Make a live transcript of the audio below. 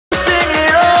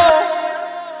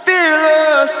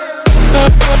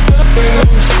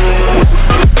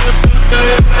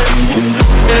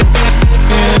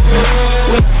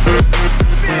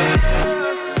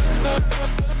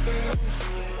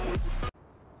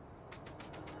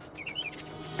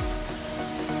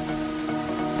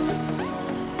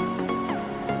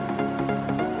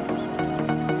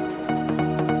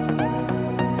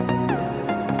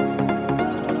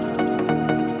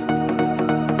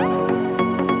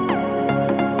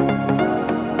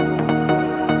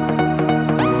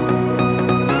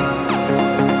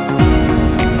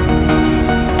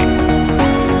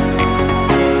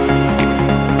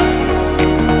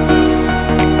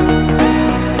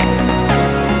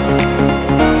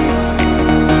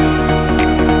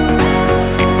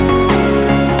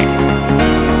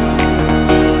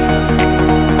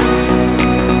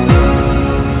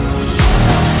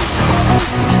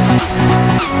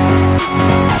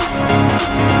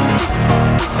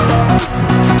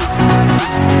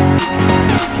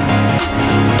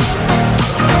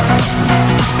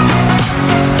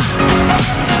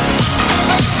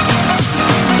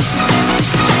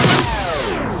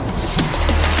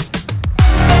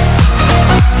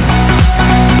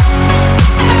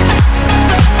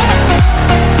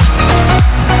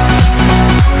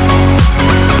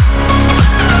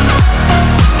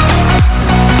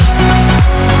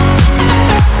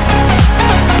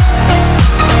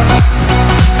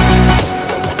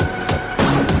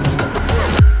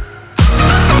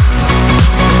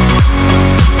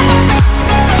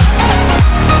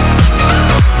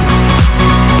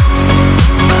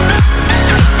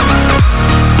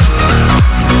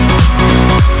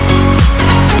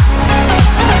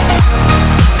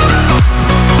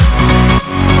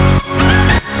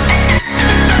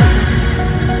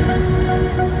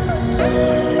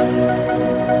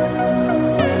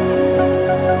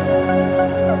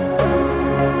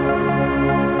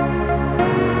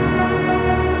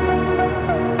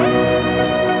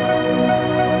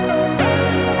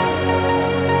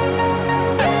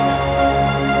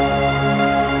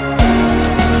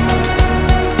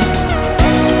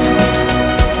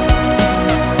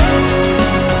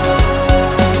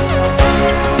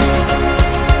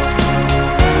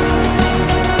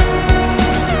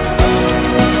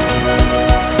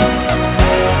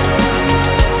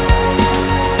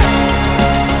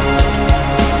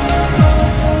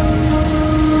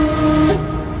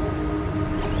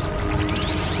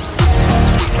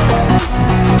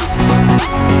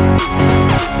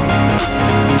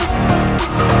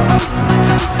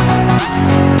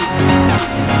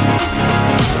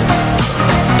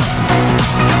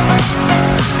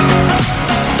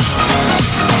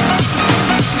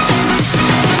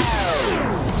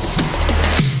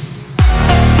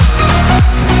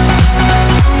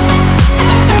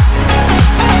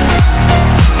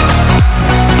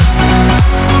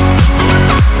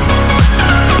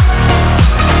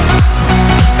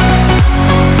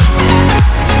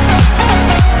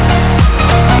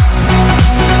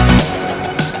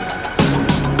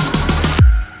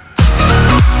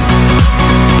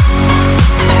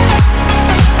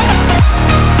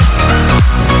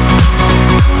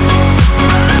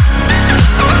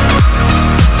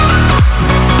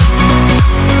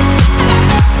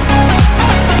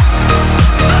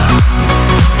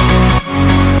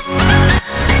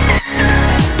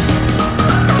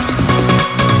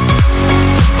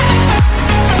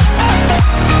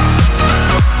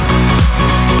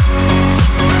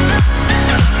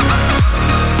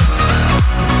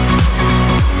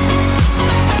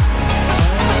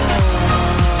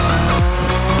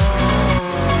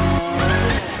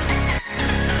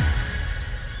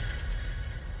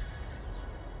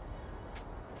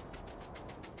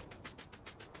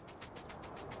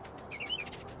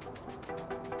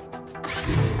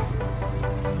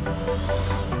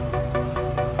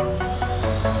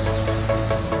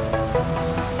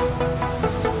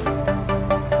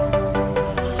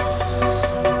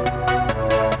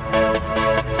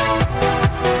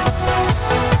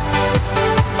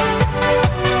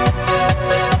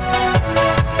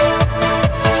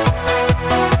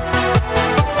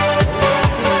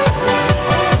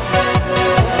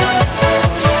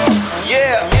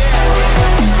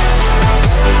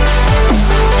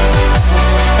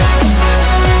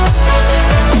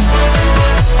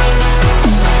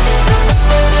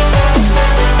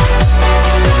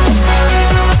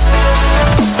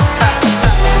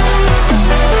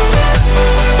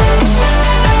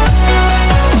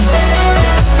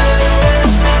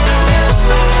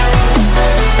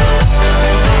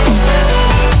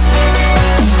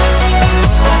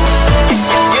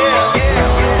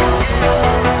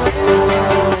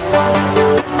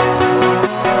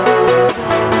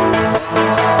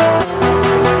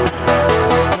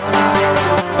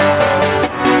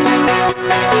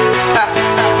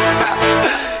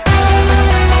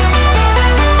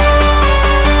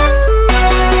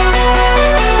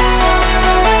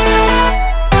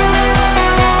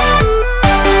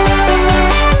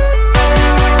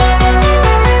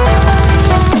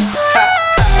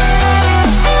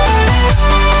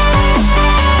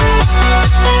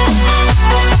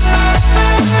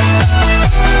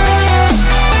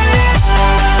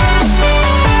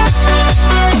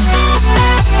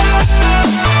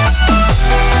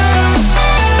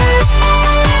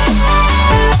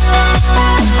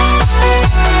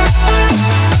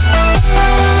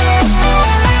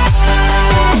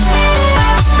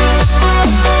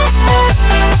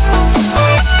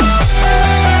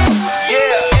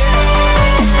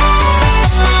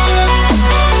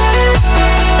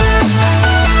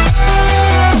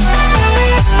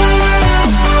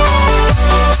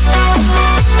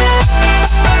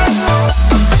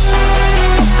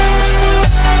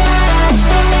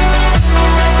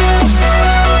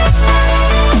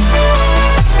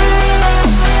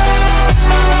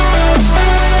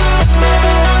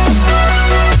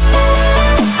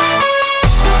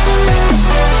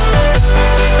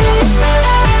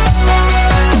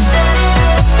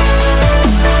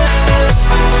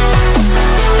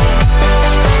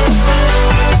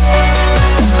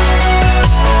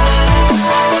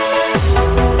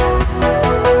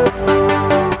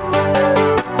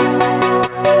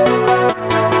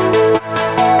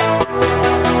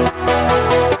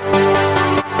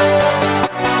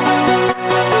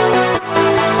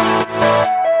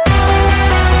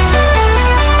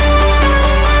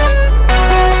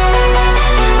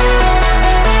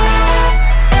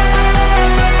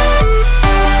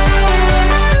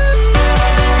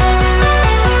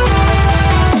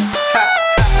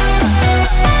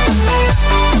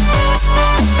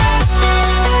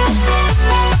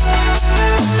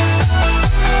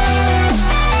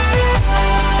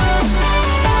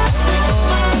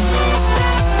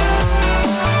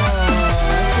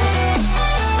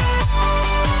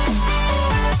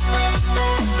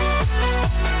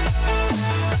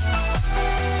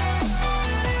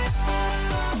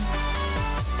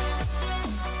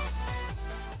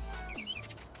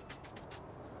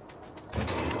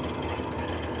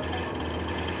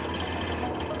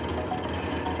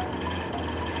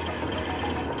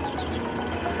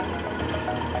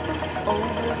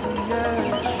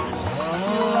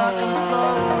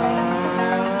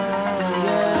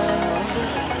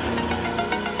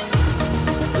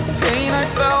I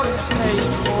felt is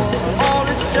paid for, all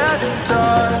is said and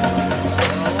done.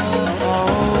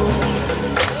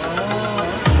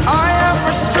 I am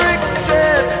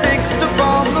restricted, fixed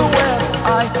upon the web.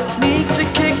 I need to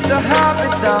kick the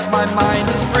habit that my mind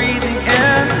is breathing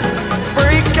in.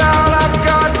 Break out, I've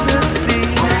got to see.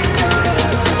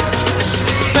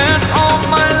 Spent all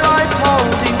my life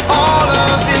holding all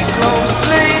of it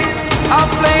closely. I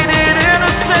played it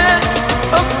innocent,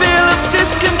 a feel of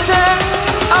discontent.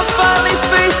 I'm finally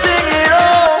facing it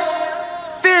all,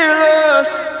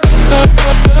 fearless.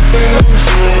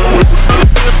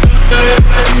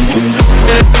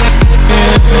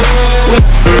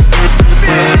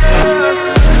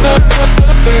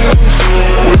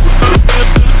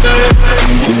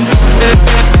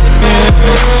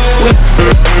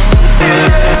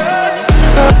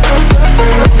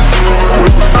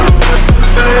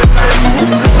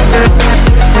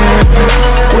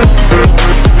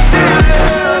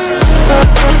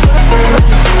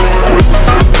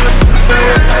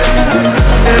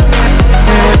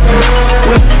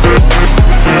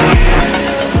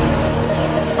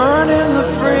 Burning the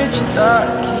bridge that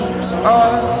keeps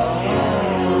us.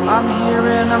 I'm here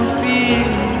and I'm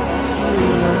feeling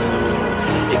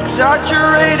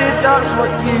exaggerated, that's what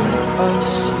you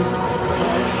assume.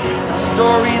 The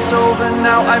story's over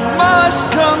now, I must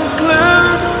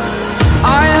conclude.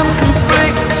 I am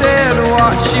conflicted,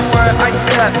 watching where I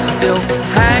step still,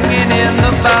 hanging in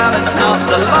the balance. Not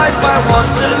the life I want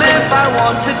to live, I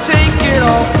want to take it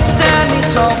all. Standing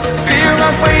tall, fear I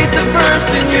weighed the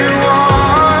person you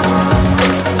are.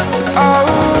 Oh,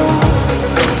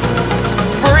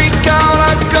 break out,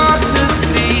 I've got to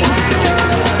see.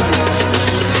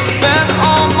 Spent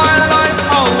all my life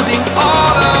holding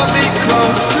all of it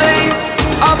closely.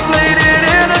 I played it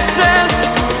innocent,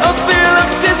 a feel of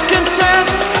discontent.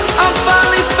 I'm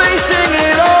finally facing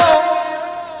it all,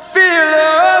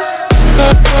 fearless.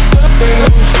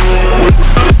 Fearless.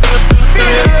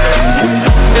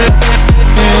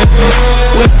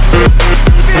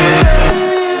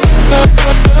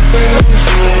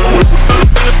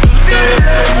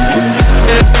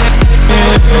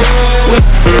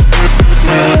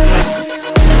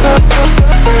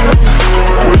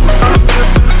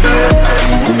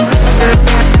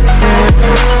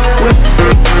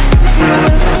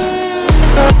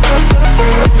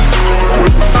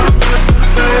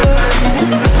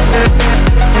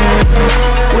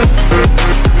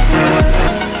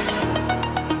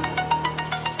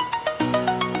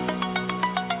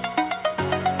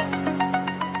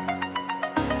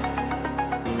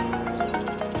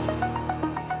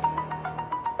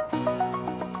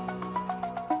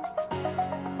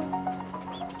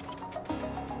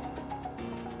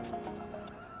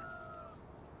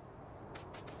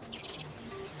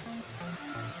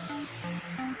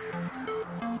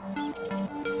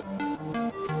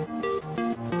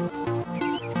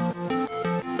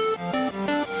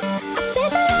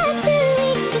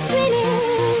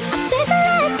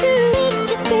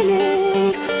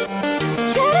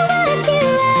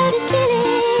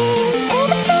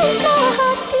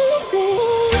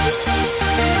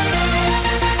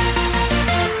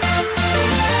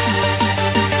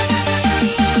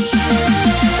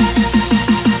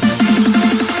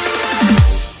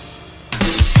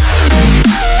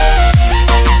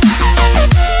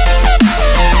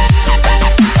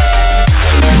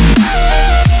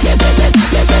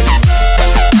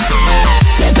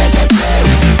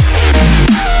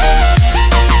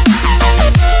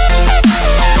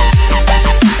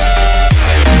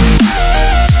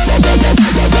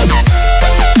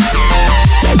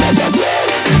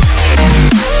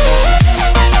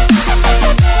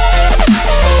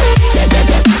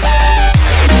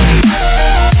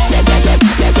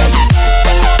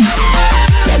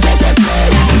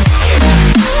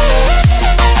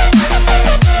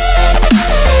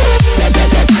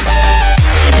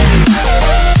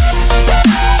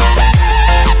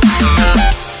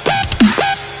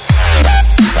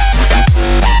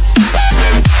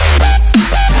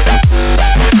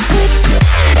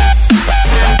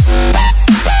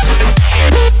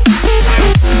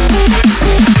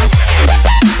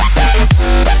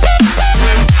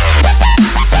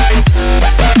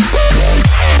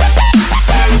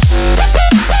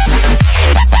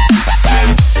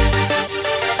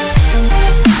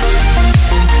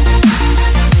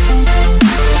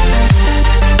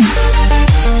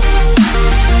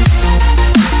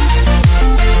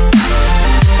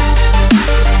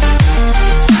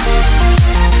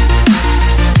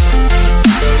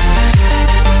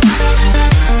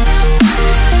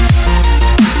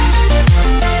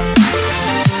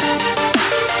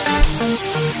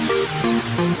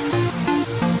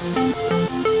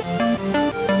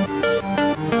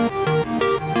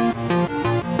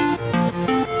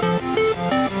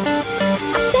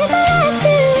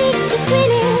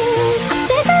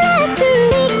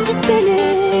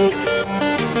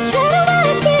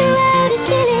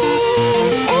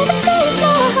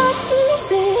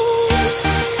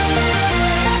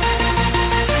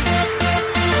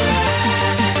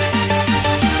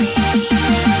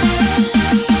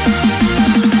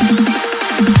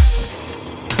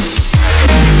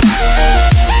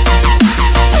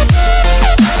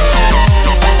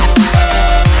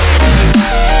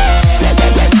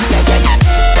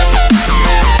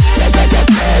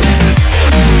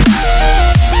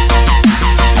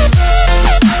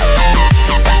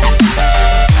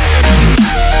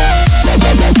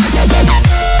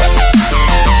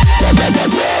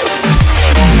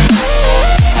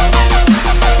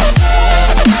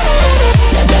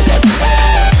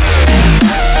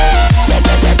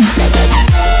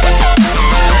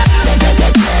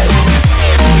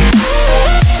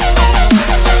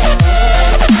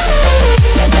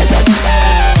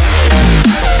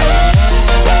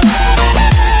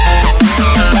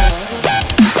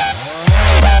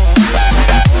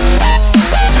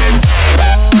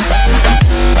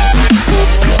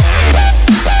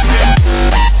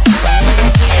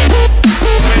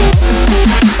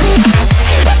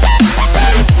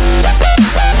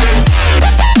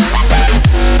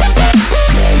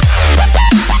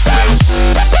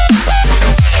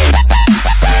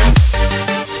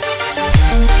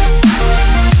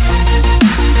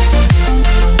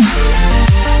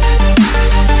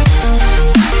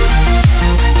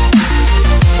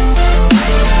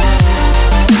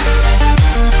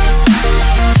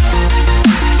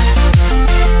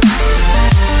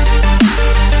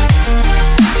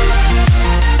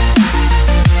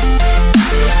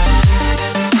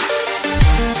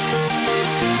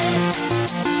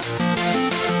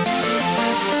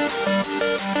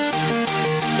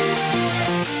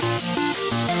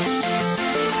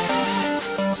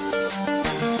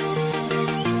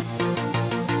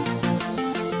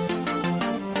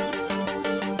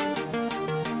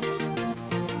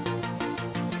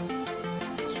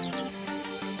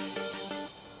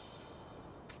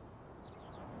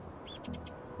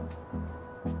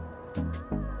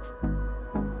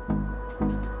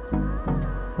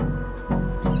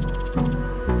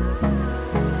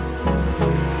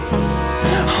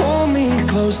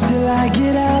 close till I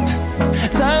get up.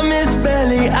 Time is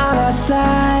barely on our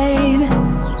side.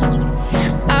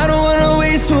 I don't wanna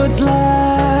waste what's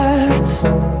left.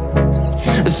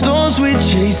 The storms we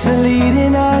chase are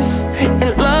leading us,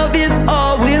 and love is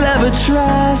all we'll ever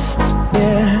trust.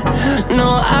 Yeah, no,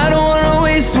 I don't wanna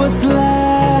waste what's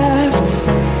left.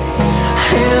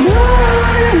 And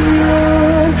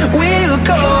on we'll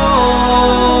go,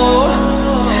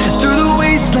 through the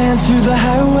wastelands, through the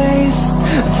highways,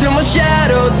 till my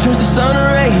shadow turns to sun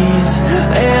rays.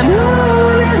 And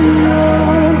on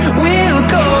we'll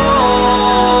go,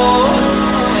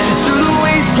 through the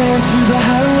wastelands, through the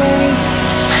highways,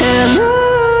 and on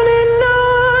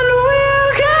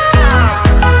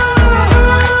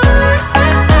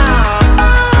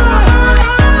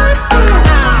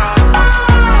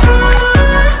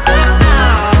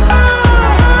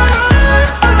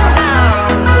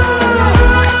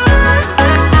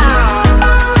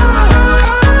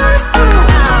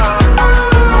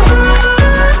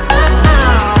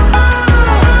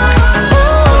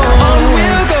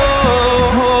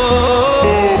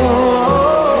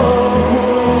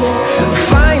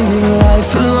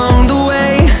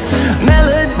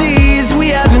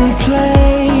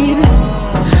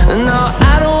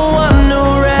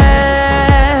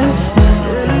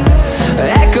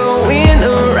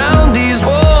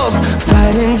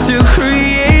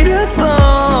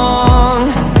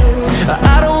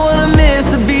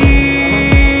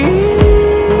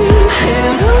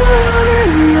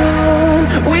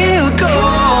we'll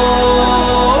go.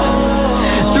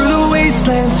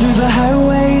 Through the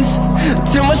highways,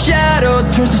 till my shadow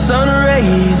turns to sun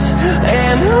rays.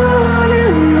 And on